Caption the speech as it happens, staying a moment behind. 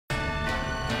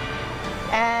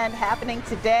And happening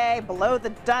today, blow the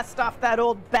dust off that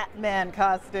old Batman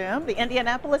costume. The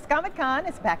Indianapolis Comic-Con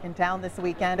is back in town this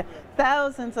weekend.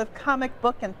 Thousands of comic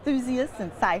book enthusiasts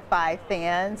and sci-fi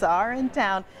fans are in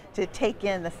town to take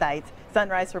in the sights.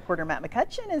 Sunrise reporter Matt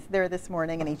McCutcheon is there this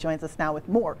morning, and he joins us now with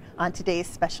more on today's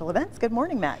special events. Good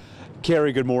morning, Matt.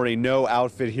 Carrie, good morning. No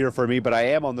outfit here for me, but I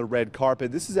am on the red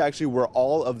carpet. This is actually where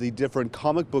all of the different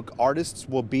comic book artists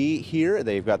will be here.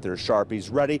 They've got their Sharpies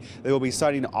ready. They will be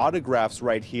signing autographs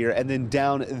right here. And then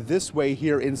down this way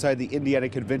here inside the Indiana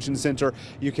Convention Center,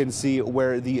 you can see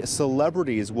where the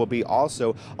celebrities will be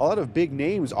also. A lot of big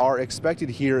names are expected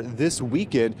here this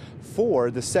weekend for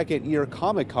the second year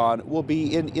Comic-Con will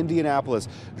be in Indianapolis.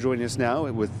 Joining us now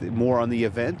with more on the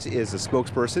event is a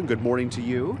spokesperson. Good morning to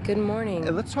you. Good morning.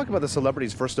 And let's talk about the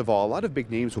celebrities first of all. A lot of big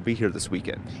names will be here this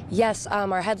weekend. Yes,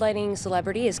 our headlining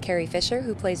celebrity is Carrie Fisher,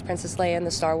 who plays Princess Leia in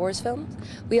the Star Wars films.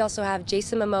 We also have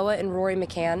Jason Momoa and Rory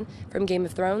McCann from Game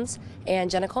of Thrones, and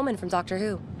Jenna Coleman from Doctor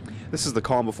Who. This is the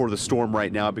calm before the storm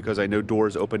right now because I know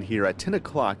doors open here at 10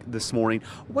 o'clock this morning.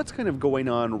 What's kind of going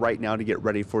on right now to get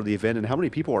ready for the event, and how many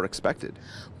people are expected?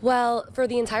 Well, for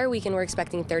the entire weekend, we're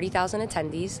expecting 30,000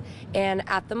 attendees, and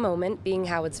at the moment, being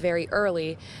how it's very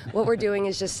early, what we're doing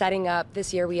is just setting up.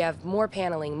 This year we have more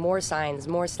paneling, more signs,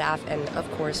 more staff, and of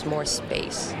course more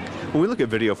space. When we look at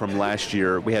video from last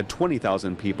year, we had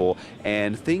 20,000 people,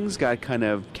 and things got kind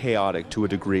of chaotic to a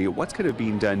degree. What's kind of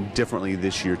being done differently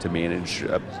this year to manage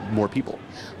more people?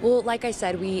 Well, like I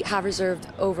said, we have reserved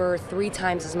over 3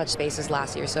 times as much space as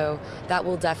last year, so that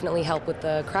will definitely help with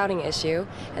the crowding issue.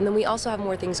 And then we also have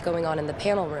more things going on in the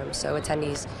panel room, so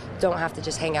attendees don't have to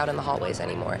just hang out in the hallways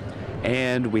anymore.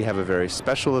 And we have a very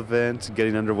special event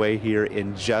getting underway here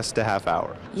in just a half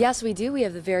hour. Yes, we do. We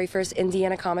have the very first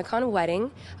Indiana Comic-Con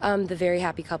wedding. The very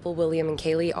happy couple, William and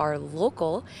Kaylee, are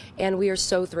local, and we are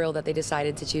so thrilled that they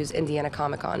decided to choose Indiana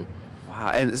Comic-Con.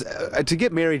 Wow, and to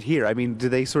get married here, I mean, do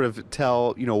they sort of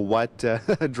tell, what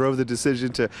drove the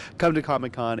decision to come to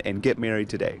Comic-Con and get married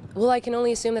today? Well, I can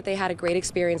only assume that they had a great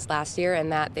experience last year and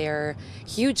that they're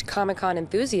huge Comic-Con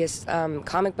enthusiasts.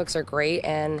 Comic books are great,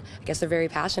 and I guess they're very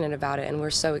passionate about it, and we're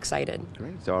so excited.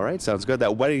 Great. All right, sounds good.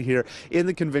 That wedding here in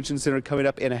the Convention Center coming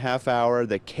up in a half hour.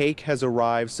 The cake has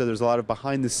arrived, so there's a lot of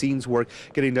behind-the-scenes work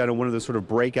getting done in one of those sort of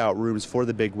breakout rooms for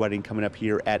the big wedding coming up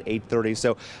here at 8:30.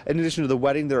 So in addition to the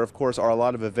wedding, there, of course, are a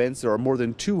lot of events. There are more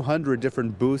than 200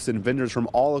 different booths and vendors from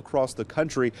all across the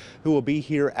country who will be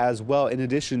here as well, in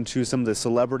addition to some of the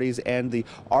celebrities and the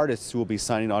artists who will be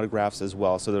signing autographs as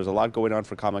well. So there's a lot going on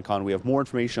for Comic-Con. We have more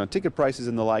information on ticket prices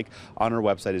and the like on our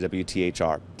website at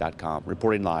WTHR.com.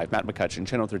 Reporting live, Matt McCutcheon,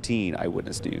 Channel 13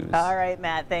 Eyewitness News. All right,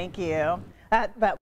 Matt, thank you.